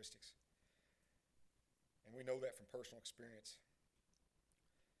characteristics. And we know that from personal experience.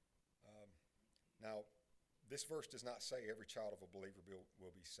 Now, this verse does not say every child of a believer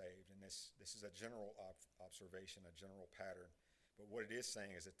will be saved, and this is a general observation, a general pattern. But what it is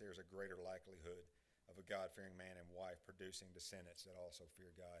saying is that there's a greater likelihood of a God-fearing man and wife producing descendants that also fear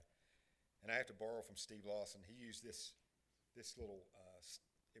God. And I have to borrow from Steve Lawson. He used this little.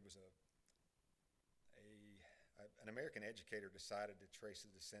 It was an American educator decided to trace the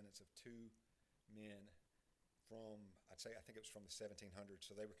descendants of two men from, I think it was from the 1700s,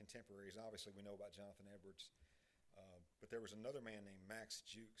 so they were contemporaries. And obviously, we know about Jonathan Edwards, but there was another man named Max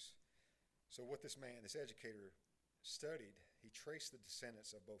Jukes. So what this educator studied, he traced the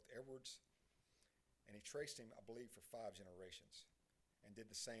descendants of both Edwards, and he traced him, I believe, for 5 generations, and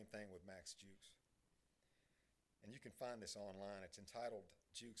did the same thing with Max Jukes. And you can find this online. It's entitled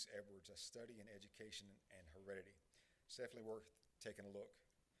Jukes Edwards, A Study in Education and Heredity. It's definitely worth taking a look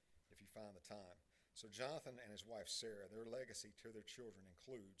if you find the time. So Jonathan and his wife Sarah, their legacy to their children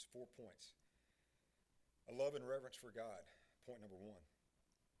includes 4 points. A love and reverence for God, point number 1.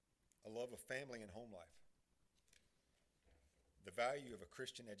 A love of family and home life. The value of a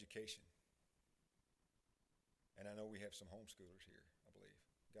Christian education. And I know we have some homeschoolers here, I believe.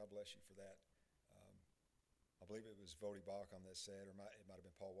 God bless you for that. I believe it was Vodi Bakum that said, or it might have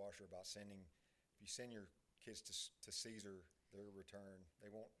been Paul Washer, about if you send your kids to Caesar, their return, they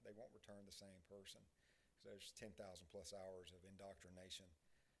won't return the same person. So there's 10,000 plus hours of indoctrination.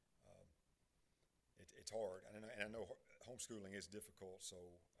 It's hard, and I know homeschooling is difficult. So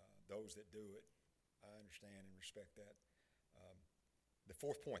those that do it, I understand and respect that. The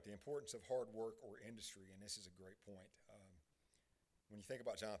 4th point, the importance of hard work or industry, and this is a great point. When you think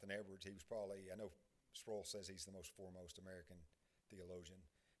about Jonathan Edwards, he was probably, I know Sproul says he's the most foremost American theologian.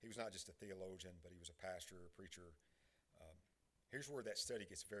 He was not just a theologian, but he was a pastor, a preacher. Here's where that study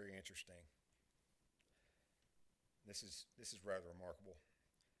gets very interesting. This is rather remarkable,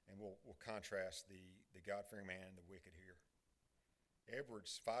 and we'll contrast the God-fearing man and the wicked here.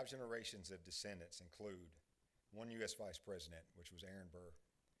 Edwards' 5 generations of descendants include 1 U.S. vice president, which was Aaron Burr,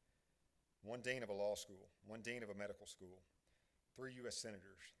 1 dean of a law school, 1 dean of a medical school, 3 U.S.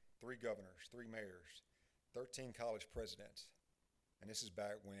 senators, 3 governors, 3 mayors, 13 college presidents. And this is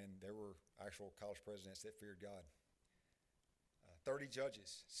back when there were actual college presidents that feared God. 30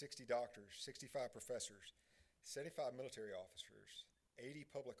 judges, 60 doctors, 65 professors, 75 military officers, 80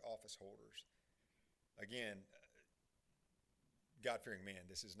 public office holders. Again, God-fearing men.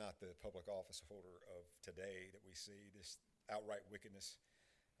 This is not the public office holder of today that we see, this outright wickedness.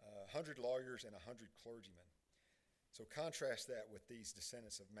 100 lawyers and 100 clergymen. So contrast that with these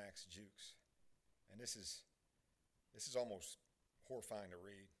descendants of Max Jukes. And this is almost horrifying to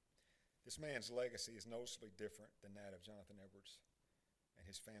read. This man's legacy is noticeably different than that of Jonathan Edwards and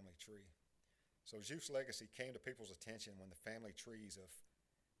his family tree. So Jukes' legacy came to people's attention when the family trees of,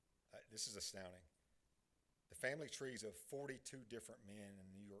 this is astounding, the family trees of 42 different men in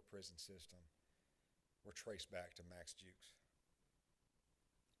the New York prison system were traced back to Max Jukes.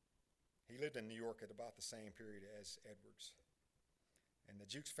 He lived in New York at about the same period as Edwards. And the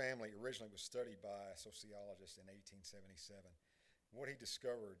Jukes family originally was studied by a sociologist in 1877. What he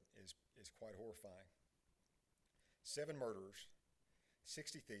discovered is quite horrifying. 7 murderers,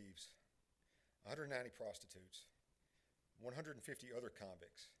 60 thieves, 190 prostitutes, 150 other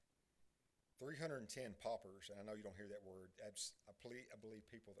convicts, 310 paupers, and I know you don't hear that word. I believe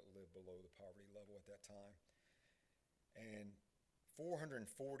people that live below the poverty level at that time, and 440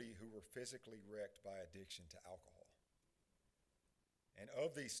 who were physically wrecked by addiction to alcohol. And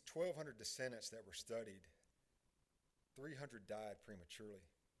of these 1,200 descendants that were studied, 300 died prematurely.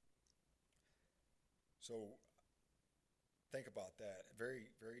 So think about that. Very,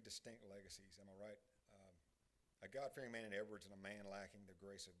 very distinct legacies, am I right? A God-fearing man in Edwards and a man lacking the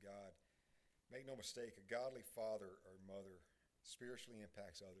grace of God. Make no mistake, a godly father or mother spiritually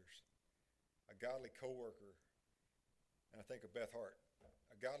impacts others. A godly coworker, and I think of Beth Hart,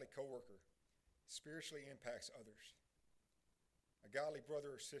 a godly coworker spiritually impacts others. A godly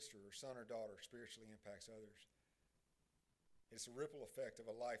brother or sister or son or daughter spiritually impacts others. It's a ripple effect of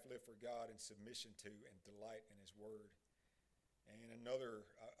a life lived for God in submission to and delight in His Word. And another,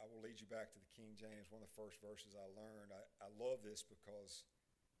 I will lead you back to the King James, one of the first verses I learned. I love this because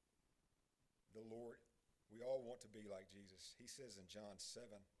the Lord, we all want to be like Jesus. He says in John 7,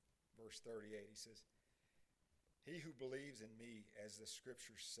 verse 38, he says, "He who believes in me, as the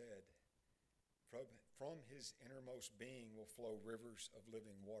Scripture said, from his innermost being will flow rivers of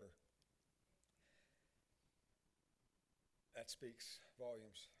living water." That speaks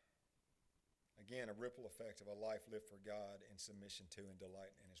volumes. Again, a ripple effect of a life lived for God in submission to and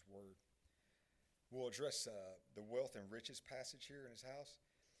delight in His Word. We'll address the wealth and riches passage here in his house.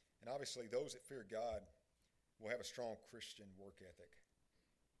 And obviously, those that fear God will have a strong Christian work ethic.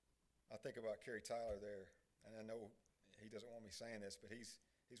 I think about Kerry Tyler there, and I know he doesn't want me saying this, but he's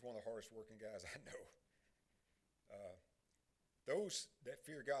one of the hardest working guys I know. Those that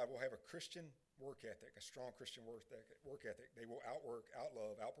fear God will have a Christian work ethic, a strong Christian work ethic. They will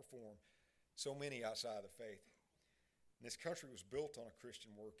outlove, outperform so many outside of the faith. And this country was built on a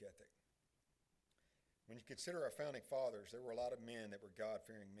Christian work ethic. When you consider our founding fathers, there were a lot of men that were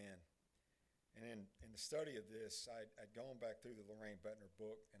God-fearing men. And in the study of this, I'd gone back through the Loraine Boettner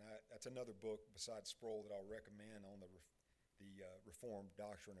book, and that's another book besides Sproul that I'll recommend on the Reformed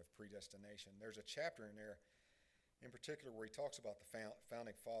doctrine of predestination. There's a chapter in there, in particular, where he talks about the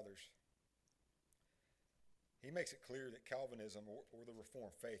founding fathers. He makes it clear that Calvinism, or the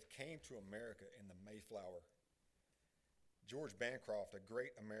Reformed faith, came to America in the Mayflower. George Bancroft, a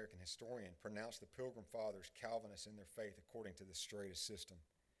great American historian, pronounced the Pilgrim Fathers Calvinists in their faith according to the straightest system.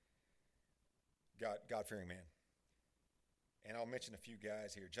 God-fearing man. And I'll mention a few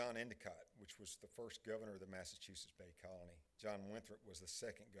guys here. John Endicott, which was the first governor of the Massachusetts Bay Colony. John Winthrop was the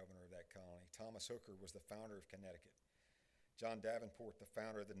second governor of that colony. Thomas Hooker was the founder of Connecticut. John Davenport, the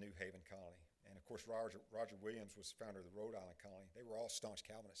founder of the New Haven Colony. And of course, Roger Williams was the founder of the Rhode Island Colony. They were all staunch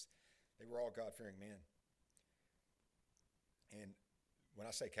Calvinists. They were all God-fearing men. And when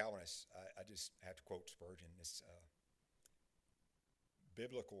I say Calvinists, I just have to quote Spurgeon. It's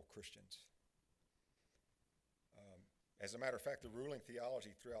biblical Christians. As a matter of fact, the ruling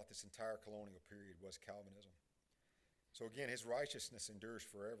theology throughout this entire colonial period was Calvinism. So again, his righteousness endures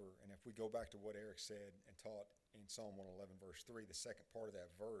forever. And if we go back to what Eric said and taught in Psalm 111, verse 3, the second part of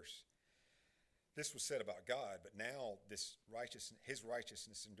that verse, this was said about God, but now his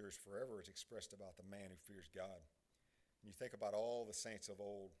righteousness endures forever is expressed about the man who fears God. And you think about all the saints of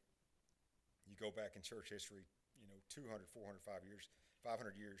old, you go back in church history, 200, 400,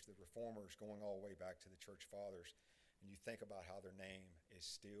 500 years, the reformers going all the way back to the church fathers, and you think about how their name is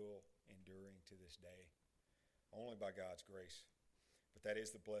still enduring to this day, only by God's grace. But that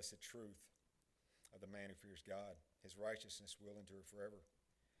is the blessed truth of the man who fears God. His righteousness will endure forever.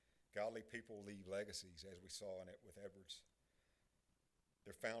 Godly people leave legacies, as we saw in it with Edwards.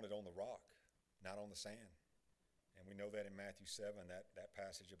 They're founded on the rock, not on the sand. And we know that in Matthew 7, that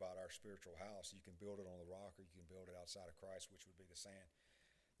passage about our spiritual house. You can build it on the rock or you can build it outside of Christ, which would be the sand.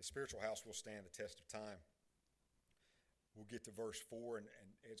 The spiritual house will stand the test of time. We'll get to verse 4, and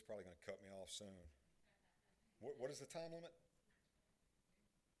Ed's probably going to cut me off soon. What is the time limit?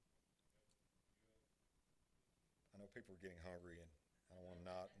 I know people are getting hungry, and I don't want them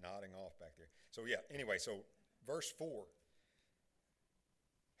nodding off back there. So yeah, anyway, so verse 4.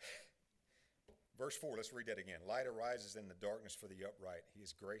 Verse 4, let's read that again. Light arises in the darkness for the upright. He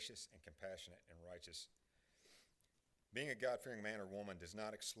is gracious and compassionate and righteous. Being a God-fearing man or woman does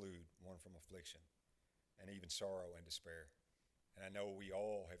not exclude one from affliction and even sorrow and despair. And I know we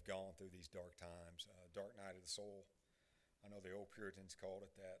all have gone through these dark times, dark night of the soul. I know the old Puritans called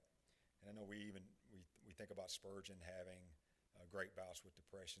it that. And I know we think about Spurgeon having great bouts with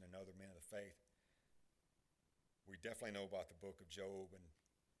depression and other men of the faith. We definitely know about the book of Job, and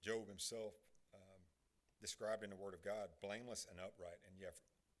Job himself described in the Word of God, blameless and upright, and yet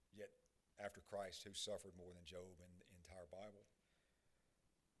after Christ, who suffered more than Job in the entire Bible.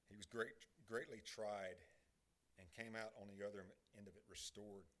 He was greatly tried and came out on the other end of it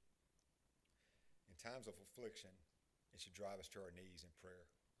restored. In times of affliction, it should drive us to our knees in prayer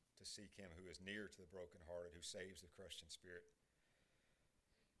to seek him who is near to the brokenhearted, who saves the crushed in spirit.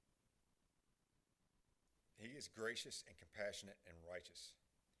 He is gracious and compassionate and righteous.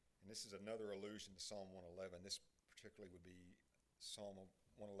 And this is another allusion to Psalm 111. This particularly would be Psalm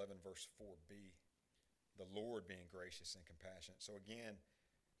 111, verse 4b, the Lord being gracious and compassionate. So again,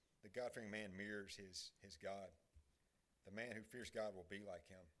 the God-fearing man mirrors his God. The man who fears God will be like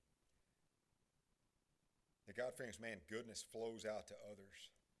him. The God-fearing man goodness flows out to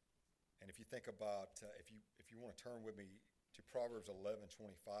others. And if you think about, if you want to turn with me to Proverbs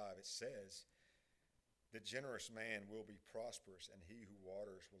 11:25, it says, "The generous man will be prosperous, and he who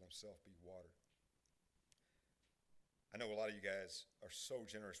waters will himself be watered." I know a lot of you guys are so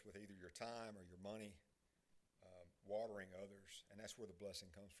generous with either your time or your money, watering others, and that's where the blessing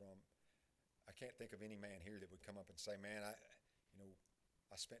comes from. I can't think of any man here that would come up and say, "Man,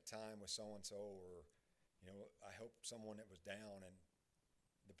 I spent time with so-and-so," or, "I helped someone that was down," and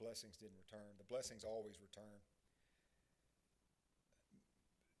the blessings didn't return. The blessings always return.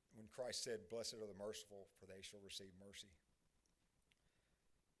 When Christ said, "Blessed are the merciful, for they shall receive mercy."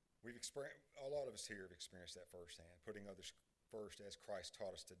 A lot of us here have experienced that firsthand, putting others first as Christ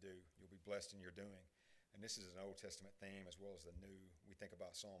taught us to do. You'll be blessed in your doing. And this is an Old Testament theme as well as the New. We think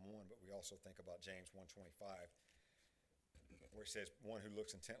about Psalm 1, but we also think about James 1:25, where it says, one who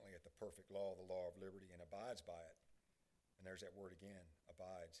looks intently at the perfect law, the law of liberty, and abides by it. And there's that word again,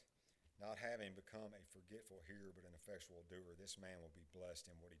 abides. Not having become a forgetful hearer, but an effectual doer, this man will be blessed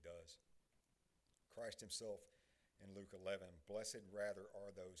in what he does. Christ himself in Luke 11, blessed rather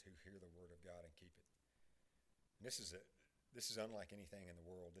are those who hear the word of God and keep it. And this is unlike anything in the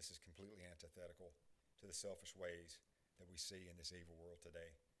world. This is completely antithetical to the selfish ways that we see in this evil world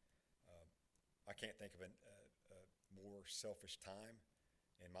today. I can't think of a more selfish time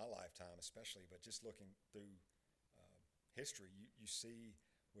in my lifetime especially, but just looking through history, you see,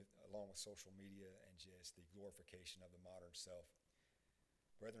 along with social media and just the glorification of the modern self.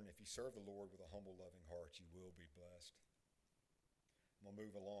 Brethren, if you serve the Lord with a humble, loving heart, you will be blessed. I'm going to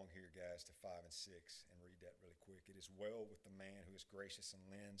move along here, guys, to 5 and 6 and read that really quick. It is well with the man who is gracious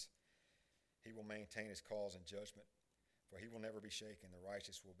and lends. He will maintain his cause in judgment, for he will never be shaken. The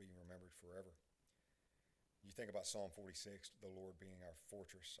righteous will be remembered forever. You think about Psalm 46, the Lord being our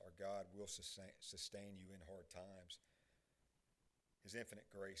fortress. Our God will sustain you in hard times. His infinite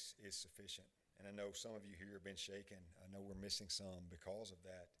grace is sufficient. And I know some of you here have been shaken. I know we're missing some because of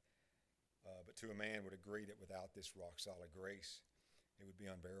that. But to a man would agree that without this rock-solid grace, it would be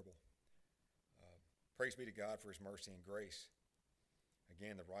unbearable. Praise be to God for his mercy and grace.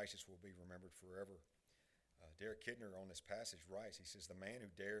 Again, the righteous will be remembered forever. Derek Kidner on this passage writes, he says, the man who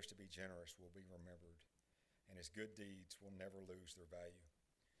dares to be generous will be remembered, and his good deeds will never lose their value.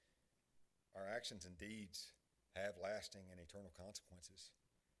 Our actions and deeds have lasting and eternal consequences.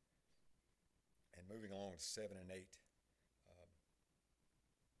 And moving along to 7 and 8,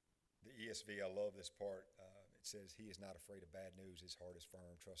 the ESV, I love this part. It says, he is not afraid of bad news. His heart is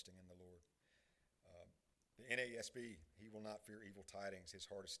firm, trusting in the Lord. The NASB, he will not fear evil tidings. His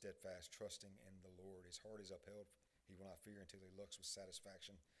heart is steadfast, trusting in the Lord. His heart is upheld. He will not fear until he looks with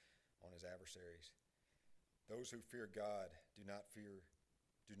satisfaction on his adversaries. Those who fear God do not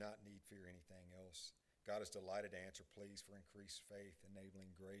need fear anything else. God is delighted to answer pleas for increased faith,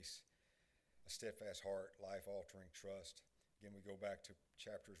 enabling grace, a steadfast heart, life-altering trust. Again, we go back to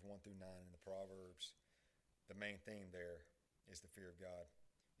chapters 1 through 9 in the Proverbs. The main theme there is the fear of God,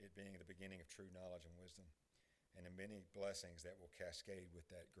 it being the beginning of true knowledge and wisdom, and the many blessings that will cascade with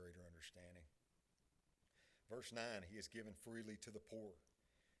that greater understanding. Verse 9, he is given freely to the poor.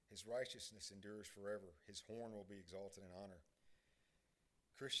 His righteousness endures forever. His horn will be exalted in honor.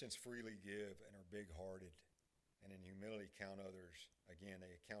 Christians freely give and are big-hearted, and in humility count others. Again,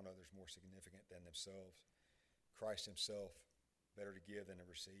 they count others more significant than themselves. Christ himself, better to give than to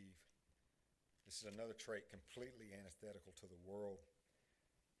receive. This is another trait completely antithetical to the world.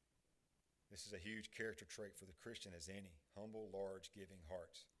 This is a huge character trait for the Christian as any. Humble, large, giving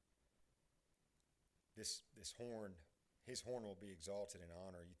hearts. This horn, his horn will be exalted in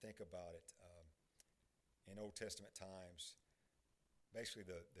honor. You think about it. In Old Testament times, basically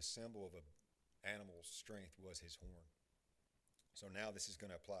the symbol of an animal's strength was his horn. So now this is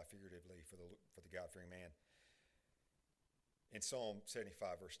going to apply figuratively for the God-fearing man. In Psalm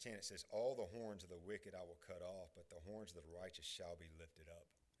 75, verse 10, it says, all the horns of the wicked I will cut off, but the horns of the righteous shall be lifted up.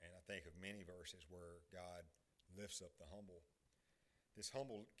 And I think of many verses where God lifts up the humble. This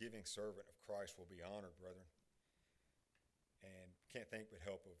humble giving servant of Christ will be honored, brethren. And we can't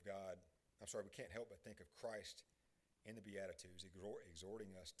help but think of Christ in the Beatitudes,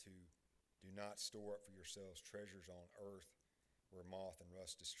 exhorting us to do not store up for yourselves treasures on earth where moth and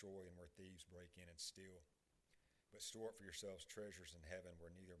rust destroy and where thieves break in and steal. But store up for yourselves treasures in heaven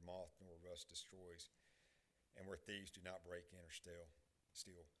where neither moth nor rust destroys and where thieves do not break in or steal.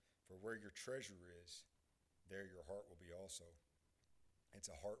 For where your treasure is, there your heart will be also.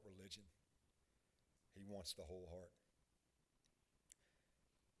 It's a heart religion. He wants the whole heart.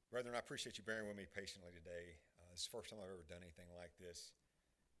 Brethren, I appreciate you bearing with me patiently today. This is the first time I've ever done anything like this.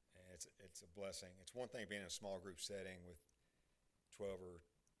 And it's a blessing. It's one thing being in a small group setting with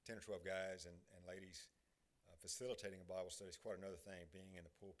 10 or 12 guys and ladies facilitating a Bible study. It's quite another thing being in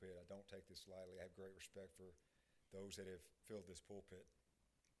the pulpit. I don't take this lightly. I have great respect for those that have filled this pulpit.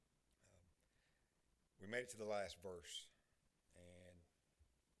 We made it to the last verse, and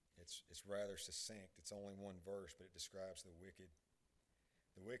it's rather succinct. It's only one verse, but it describes the wicked.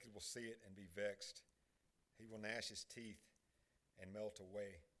 The wicked will see it and be vexed. He will gnash his teeth and melt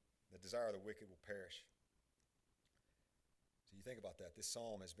away. The desire of the wicked will perish. So you think about that. This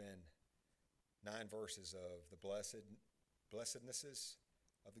psalm has been 9 verses of the blessednesses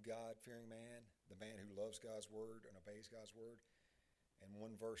of the God-fearing man, the man who loves God's word and obeys God's word, and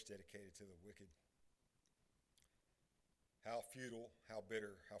one verse dedicated to the wicked. How futile, how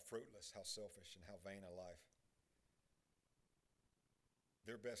bitter, how fruitless, how selfish, and how vain a life.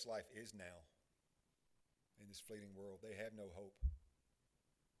 Their best life is now in this fleeting world. They have no hope.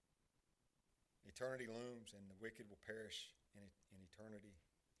 Eternity looms, and the wicked will perish in eternity.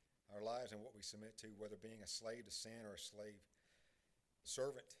 Our lives and what we submit to, whether being a slave to sin or a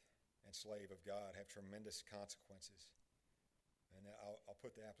servant and slave of God, have tremendous consequences. And I'll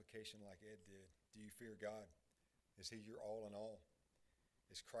put the application like Ed did. Do you fear God? Is he your all in all?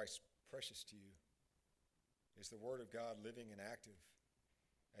 Is Christ precious to you? Is the Word of God living and active,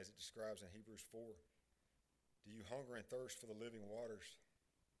 as it describes in Hebrews 4? Do you hunger and thirst for the living waters?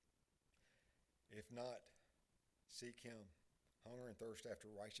 If not, seek him. Hunger and thirst after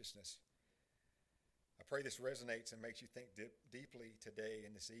righteousness. I pray this resonates and makes you think deeply today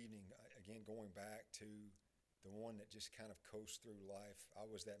and this evening, again, going back to the one that just kind of coasts through life. I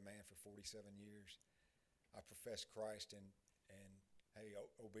was that man for 47 years. I professed Christ, and hey,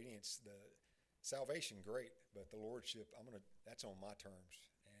 obedience, the salvation, great, but the lordship, that's on my terms.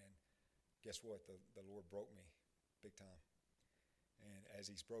 And guess what? The Lord broke me big time. And as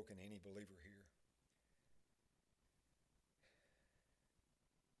he's broken any believer here.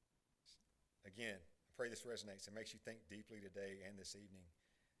 Again, I pray this resonates and makes you think deeply today and this evening.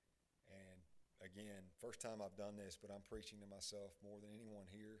 And again, first time I've done this, but I'm preaching to myself more than anyone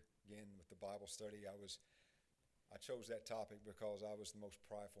here. Again, with the Bible study, I chose that topic because I was the most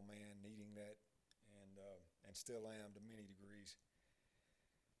prideful man, needing that, and still am to many degrees.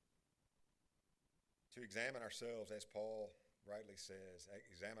 To examine ourselves, as Paul rightly says,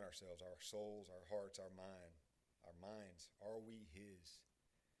 examine ourselves, our souls, our hearts, our minds. Are we his?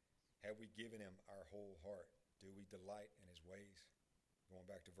 Have we given him our whole heart? Do we delight in his ways? Going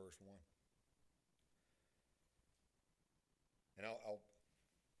back to verse 1. And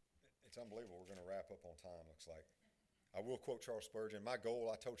it's unbelievable. We're going to wrap up on time, looks like. I will quote Charles Spurgeon. My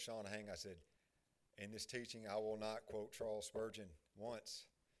goal, I told Sean Hang, I said, in this teaching, I will not quote Charles Spurgeon once,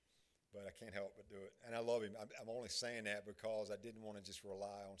 but I can't help but do it. And I love him. I'm only saying that because I didn't want to just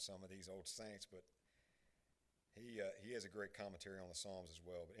rely on some of these old saints, but he has a great commentary on the Psalms as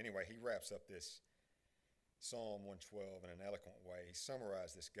well. But anyway, he wraps up this Psalm 112 in an eloquent way. He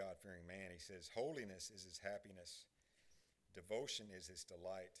summarized this God-fearing man. He says, holiness is his happiness, devotion is his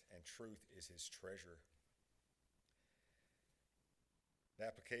delight, and truth is his treasure. The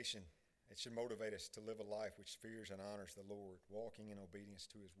application, it should motivate us to live a life which fears and honors the Lord, walking in obedience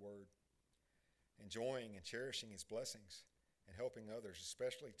to his word, enjoying and cherishing his blessings, and helping others,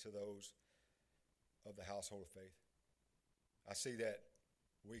 especially to those of the household of faith. I see that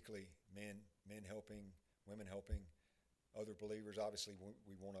weekly, men helping, women helping other believers. Obviously,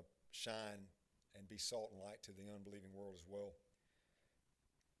 we want to shine and be salt and light to the unbelieving world as well.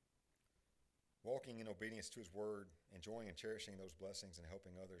 Walking in obedience to his word, enjoying and cherishing those blessings and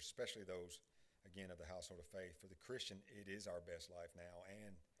helping others, especially those, again, of the household of faith. For the Christian, it is our best life now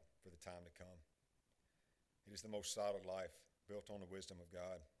and for the time to come. It is the most solid life built on the wisdom of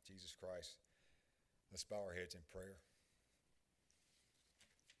God, Jesus Christ. Let's bow our heads in prayer.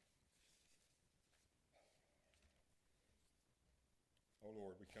 Oh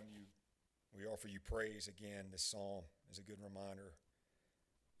Lord, we offer you praise again. This psalm is a good reminder.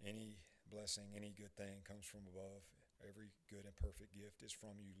 Any blessing, any good thing comes from above. Every good and perfect gift is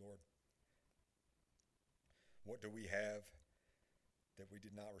from you, Lord. What do we have that we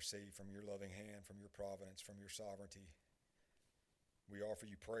did not receive from your loving hand, from your providence, from your sovereignty? We offer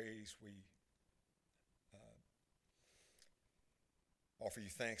you praise. We offer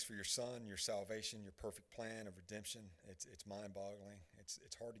you thanks for your Son, your salvation, your perfect plan of redemption. It's mind-boggling.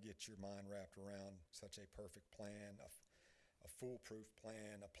 It's hard to get your mind wrapped around such a perfect plan, a foolproof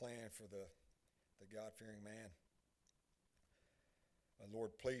plan, a plan for the God-fearing man.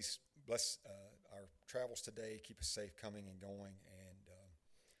 Lord, please bless our travels today. Keep us safe coming and going. And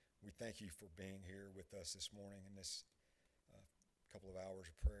we thank you for being here with us this morning in this couple of hours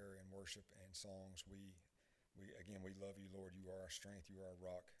of prayer and worship and songs. We love you, Lord. You are our strength. You are our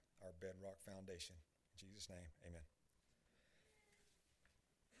rock, our bedrock foundation. In Jesus' name, amen.